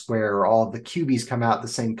picture on the square, or all of the cubies come out the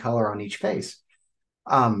same color on each face.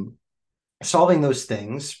 Um, Solving those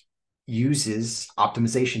things uses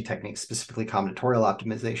optimization techniques, specifically combinatorial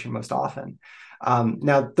optimization most often.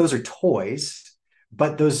 Now, those are toys,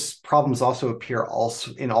 but those problems also appear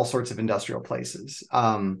also in all sorts of industrial places.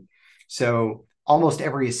 So almost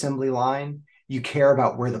every assembly line, you care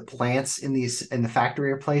about where the plants in the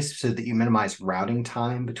factory are placed so that you minimize routing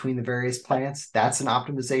time between the various plants. That's an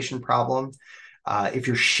optimization problem. If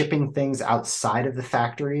you're shipping things outside of the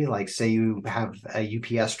factory, like say you have a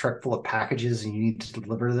UPS truck full of packages and you need to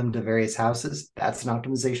deliver them to various houses, that's an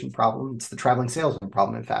optimization problem. It's the traveling salesman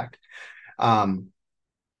problem, in fact. Um,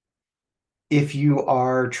 if you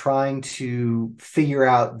are trying to figure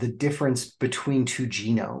out the difference between two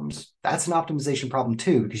genomes, that's an optimization problem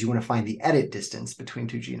too, because you want to find the edit distance between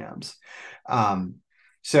two genomes. Um,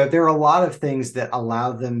 so there are a lot of things that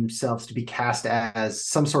allow themselves to be cast as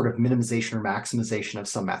some sort of minimization or maximization of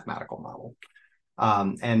some mathematical model.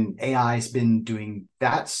 And AI has been doing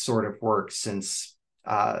that sort of work since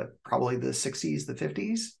probably the 60s, the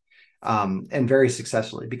 50s, and very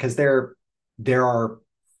successfully, because there are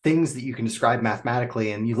things that you can describe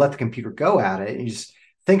mathematically and you let the computer go at it and you just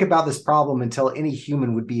think about this problem until any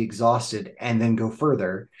human would be exhausted and then go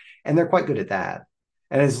further. And they're quite good at that.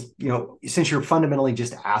 And as you know, since you're fundamentally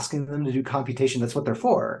just asking them to do computation, that's what they're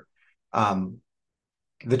for. Um,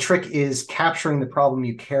 the trick is capturing the problem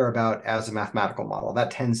you care about as a mathematical model. That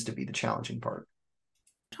tends to be the challenging part.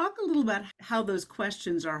 Talk a little about how those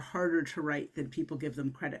questions are harder to write than people give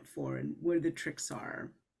them credit for and where the tricks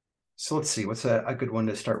are. So let's see, what's a good one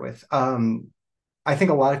to start with? I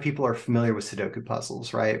think a lot of people are familiar with Sudoku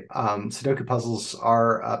puzzles, right? Sudoku puzzles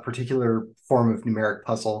are a particular form of numeric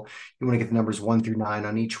puzzle. You want to get the numbers 1 through 9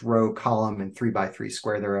 on each row, column, and 3 by 3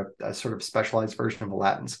 square. They're a sort of specialized version of a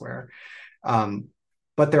Latin square. Um,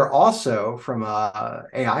 but they're also, from a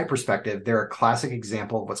AI perspective, they're a classic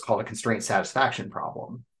example of what's called a constraint satisfaction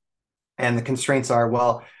problem. And the constraints are,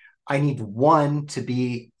 well, I need one to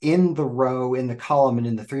be in the row, in the column, and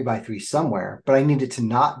in the 3 by 3 somewhere, but I need it to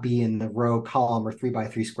not be in the row, column, or 3 by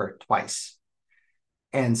 3 square twice.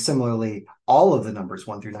 And similarly, all of the numbers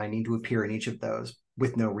 1 through 9 need to appear in each of those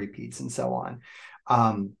with no repeats and so on.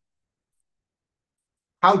 Um,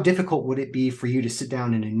 how difficult would it be for you to sit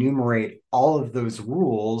down and enumerate all of those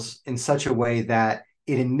rules in such a way that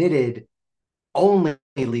it admitted only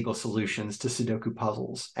legal solutions to Sudoku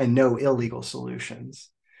puzzles and no illegal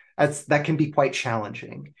solutions? That can be quite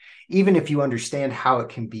challenging. Even if you understand how it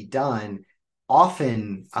can be done,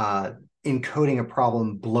 often encoding a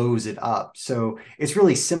problem blows it up. So it's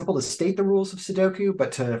really simple to state the rules of Sudoku,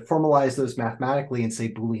 but to formalize those mathematically and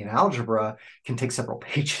say Boolean algebra can take several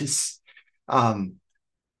pages. Um,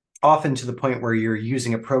 Often to the point where you're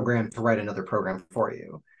using a program to write another program for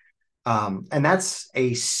you. And that's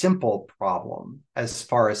a simple problem as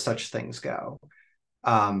far as such things go.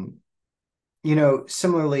 Um,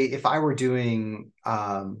 Similarly, if I were doing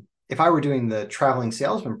the traveling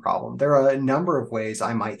salesman problem, there are a number of ways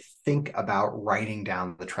I might think about writing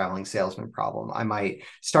down the traveling salesman problem. I might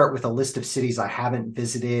start with a list of cities I haven't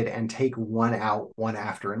visited and take one out one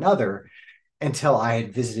after another until I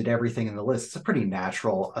had visited everything in the list. It's a pretty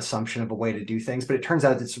natural assumption of a way to do things, but it turns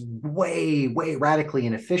out it's way, way radically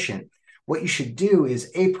inefficient. What you should do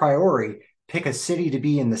is a priori pick a city to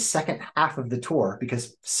be in the second half of the tour,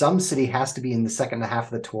 because some city has to be in the second half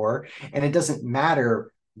of the tour. And it doesn't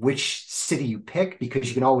matter which city you pick because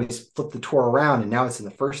you can always flip the tour around and now it's in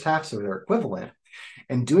the first half, so they're equivalent.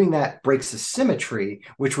 And doing that breaks the symmetry,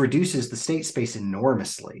 which reduces the state space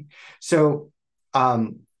enormously. So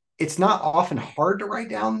it's not often hard to write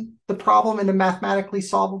down the problem in a mathematically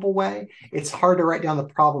solvable way. It's hard to write down the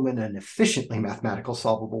problem in an efficiently mathematical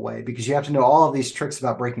solvable way because you have to know all of these tricks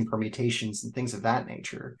about breaking permutations and things of that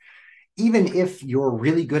nature. Even if you're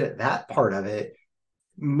really good at that part of it,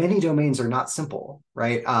 many domains are not simple,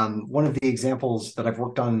 right? One of the examples that I've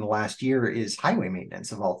worked on in the last year is highway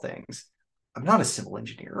maintenance, of all things. I'm not a civil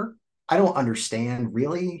engineer. I don't understand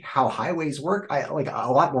really how highways work. I like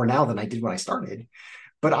a lot more now than I did when I started,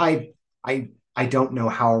 but I don't know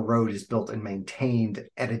how a road is built and maintained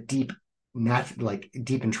at a deep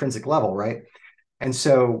intrinsic level, right? And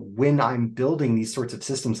so when I'm building these sorts of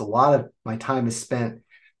systems, a lot of my time is spent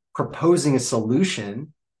proposing a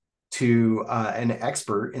solution to an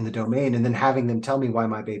expert in the domain and then having them tell me why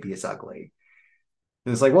my baby is ugly.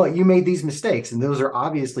 And it's like, well, you made these mistakes, and those are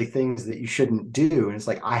obviously things that you shouldn't do. And it's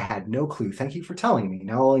like, I had no clue. Thank you for telling me.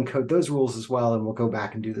 Now I'll encode those rules as well, and we'll go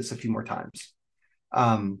back and do this a few more times.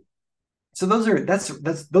 Um, so those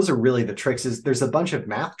are really the tricks. Is there's a bunch of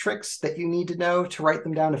math tricks that you need to know to write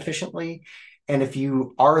them down efficiently. And if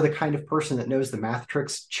you are the kind of person that knows the math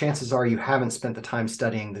tricks, chances are you haven't spent the time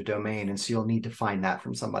studying the domain. And so you'll need to find that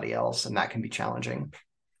from somebody else. And that can be challenging.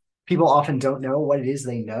 People often don't know what it is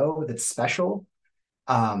they know that's special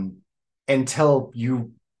um, until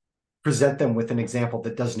you present them with an example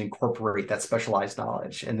that doesn't incorporate that specialized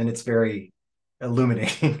knowledge. And then it's very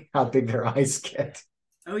illuminating how big their eyes get.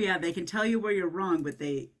 Oh yeah, they can tell you where you're wrong, but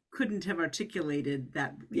they couldn't have articulated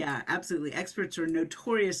that. Yeah, absolutely. Experts are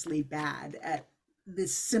notoriously bad at the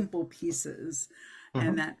simple pieces, and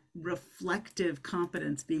Mm-hmm. that reflective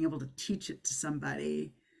competence, being able to teach it to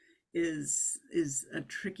somebody is a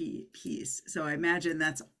tricky piece. So I imagine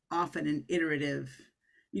that's often an iterative.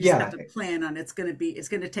 You just have Yeah, to plan on it's going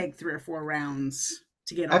to take 3 or 4 rounds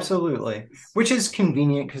to get all the absolutely. pieces. Which is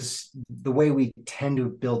convenient because the way we tend to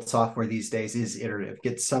build software these days is iterative.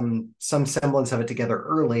 Get some semblance of it together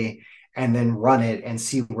early and then run it and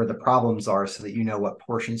see where the problems are so that you know what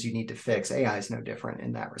portions you need to fix. AI is no different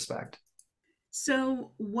in that respect.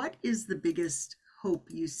 So, what is the biggest hope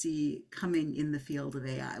you see coming in the field of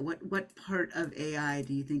AI? What part of AI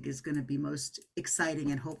do you think is going to be most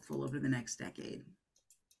exciting and hopeful over the next decade?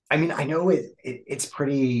 I mean, I know it's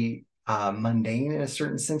pretty mundane in a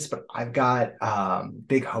certain sense, but I've got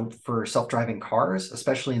big hope for self-driving cars,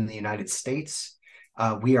 especially in the United States.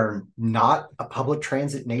 We are not a public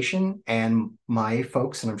transit nation, and my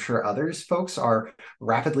folks, and I'm sure others folks, are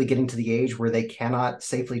rapidly getting to the age where they cannot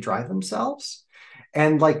safely drive themselves.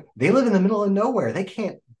 And like they live in the middle of nowhere. They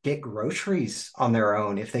can't get groceries on their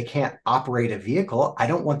own if they can't operate a vehicle. I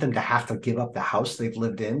don't want them to have to give up the house they've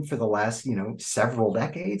lived in for the last, several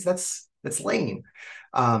decades. That's lame.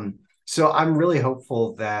 So I'm really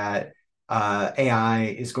hopeful that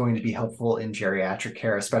AI is going to be helpful in geriatric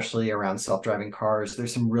care, especially around self-driving cars.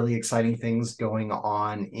 There's some really exciting things going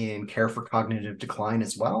on in care for cognitive decline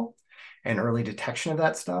as well, and early detection of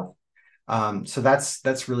that stuff. So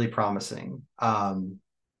that's really promising.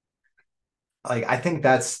 Like I think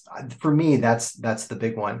that's for me that's the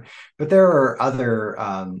big one. But there are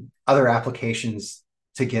other applications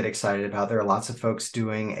to get excited about. There are lots of folks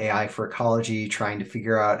doing AI for ecology, trying to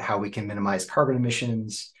figure out how we can minimize carbon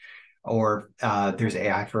emissions. Or there's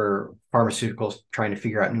AI for pharmaceuticals, trying to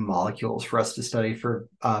figure out new molecules for us to study for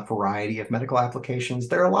a variety of medical applications.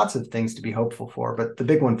 There are lots of things to be hopeful for, but the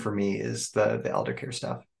big one for me is the elder care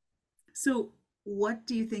stuff. So, what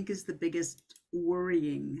do you think is the biggest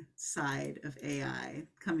worrying side of AI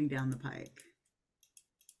coming down the pike?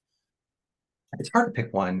 It's hard to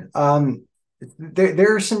pick one.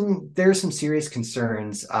 There are some serious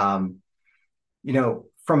concerns.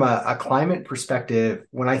 From a climate perspective,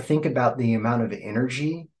 when I think about the amount of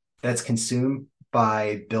energy that's consumed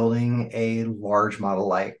by building a large model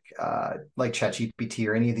like ChatGPT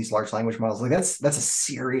or any of these large language models, like that's a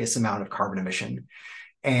serious amount of carbon emission.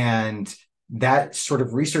 And that sort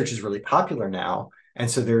of research is really popular now. And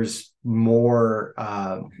so there's more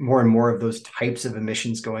and more of those types of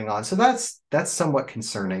emissions going on. So that's somewhat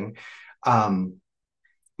concerning. Um,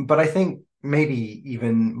 but I think maybe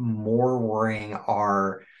even more worrying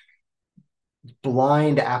are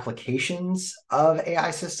blind applications of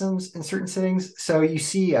AI systems in certain settings. So you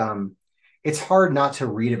see, it's hard not to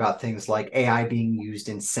read about things like AI being used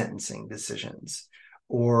in sentencing decisions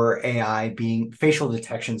or AI being facial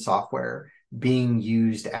detection software being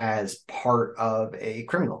used as part of a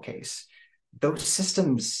criminal case. Those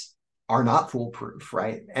systems are not foolproof,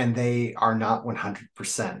 right? And they are not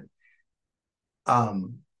 100%.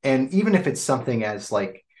 And even if it's something as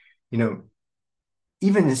like, you know,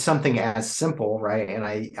 even something as simple, right? And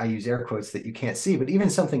I use air quotes that you can't see, but even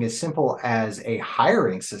something as simple as a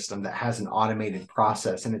hiring system that has an automated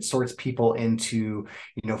process and it sorts people into,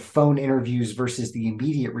 phone interviews versus the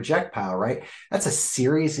immediate reject pile, right? That's a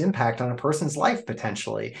serious impact on a person's life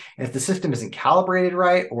potentially. And if the system isn't calibrated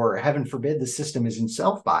right, or heaven forbid, the system isn't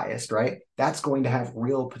self-biased, right? That's going to have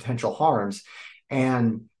real potential harms.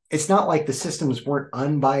 And it's not like the systems weren't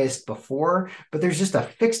unbiased before, but there's just a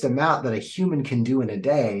fixed amount that a human can do in a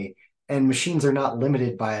day, and machines are not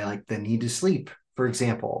limited by like the need to sleep, for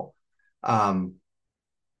example. Um,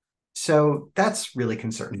 so that's really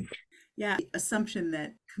concerning. Yeah, the assumption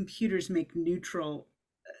that computers make neutral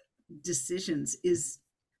decisions is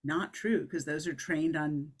not true because those are trained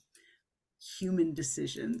on human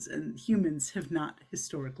decisions, and humans have not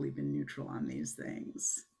historically been neutral on these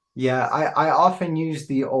things. Yeah, I often use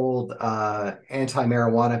the old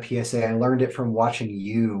anti-marijuana PSA. I learned it from watching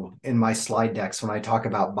you in my slide decks when I talk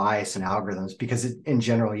about bias and algorithms, because in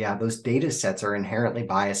general, yeah, those data sets are inherently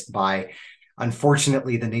biased by,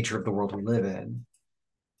 unfortunately, the nature of the world we live in.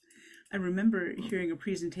 I remember hearing a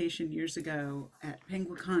presentation years ago at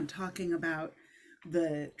PenguinCon talking about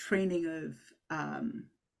the training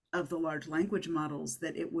of the large language models,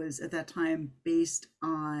 that it was at that time based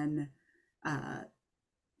on uh,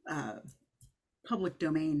 uh, public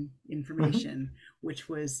domain Mhm. information, which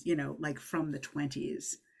was, like from the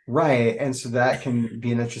 20s. Right. And so that can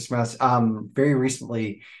be an interesting mess. Very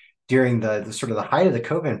recently, during the sort of the height of the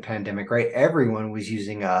COVID pandemic, right, everyone was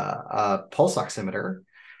using a pulse oximeter,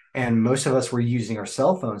 and most of us were using our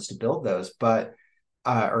cell phones to build those, but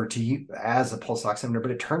or to use as a pulse oximeter. But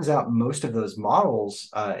it turns out most of those models,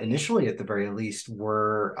 initially at the very least,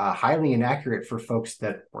 were highly inaccurate for folks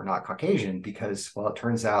that were not Caucasian, because, well, it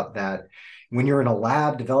turns out that when you're in a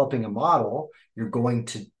lab developing a model, you're going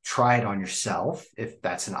to try it on yourself if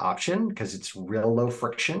that's an option, because it's real low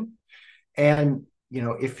friction. And,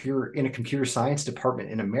 if you're in a computer science department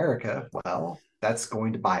in America, well, that's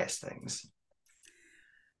going to bias things.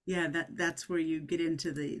 Yeah, that's where you get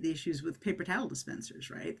into the issues with paper towel dispensers,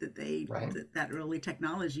 right? Right. That early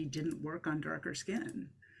technology didn't work on darker skin,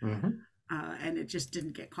 Mhm. and it just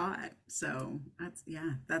didn't get caught. So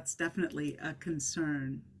that's definitely a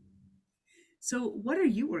concern. So, what are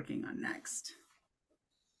you working on next?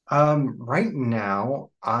 Right now,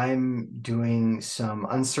 I'm doing some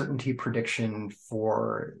uncertainty prediction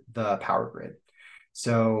for the power grid.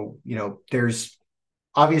 So, there's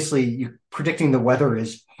obviously predicting the weather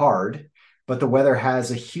is hard, but the weather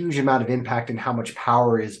has a huge amount of impact in how much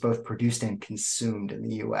power is both produced and consumed in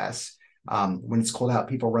the US. When it's cold out,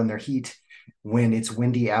 people run their heat. When it's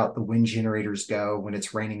windy out, the wind generators go. When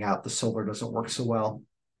it's raining out, the solar doesn't work so well,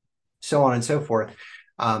 so on and so forth.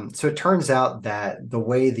 So it turns out that the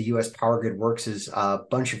way the US power grid works is a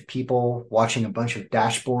bunch of people watching a bunch of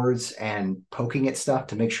dashboards and poking at stuff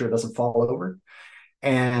to make sure it doesn't fall over.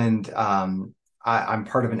 And I'm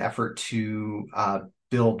part of an effort to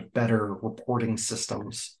build better reporting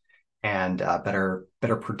systems and better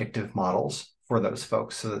predictive models for those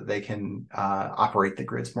folks so that they can operate the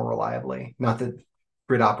grids more reliably. Not that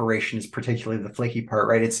grid operation is particularly the flaky part,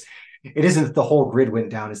 right? It isn't that the whole grid went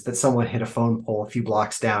down, it's that someone hit a phone pole a few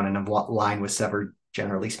blocks down and a line was severed,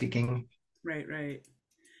 generally speaking. Right, right.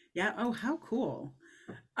 Yeah. Oh, how cool.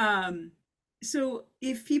 Um, so,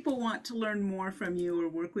 if people want to learn more from you or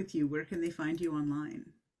work with you, where can they find you online?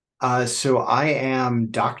 So I am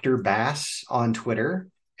Dr. Bass on Twitter,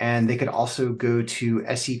 and they could also go to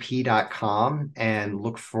sep.com and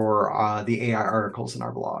look for the AI articles in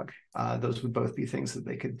our blog. Those would both be things that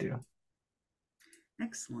they could do.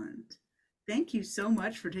 Excellent. Thank you so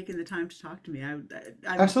much for taking the time to talk to me. I'm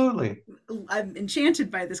Absolutely. I'm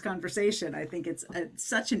enchanted by this conversation. I think it's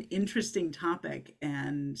such an interesting topic,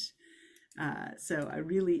 and so I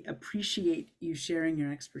really appreciate you sharing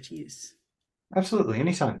your expertise. Absolutely.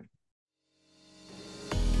 Anytime.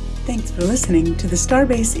 Thanks for listening to the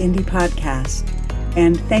Starbase Indie Podcast.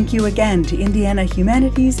 And thank you again to Indiana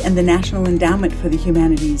Humanities and the National Endowment for the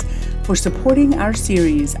Humanities for supporting our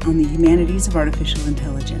series on the Humanities of Artificial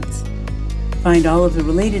Intelligence. Find all of the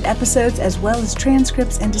related episodes as well as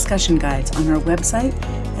transcripts and discussion guides on our website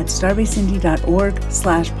at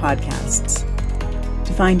starbaseindy.org/podcasts.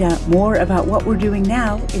 To find out more about what we're doing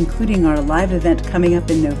now, including our live event coming up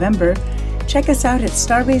in November, check us out at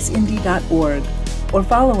starbaseindy.org or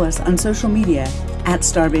follow us on social media at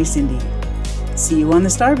Starbase Indy. See you on the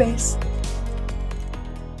Starbase.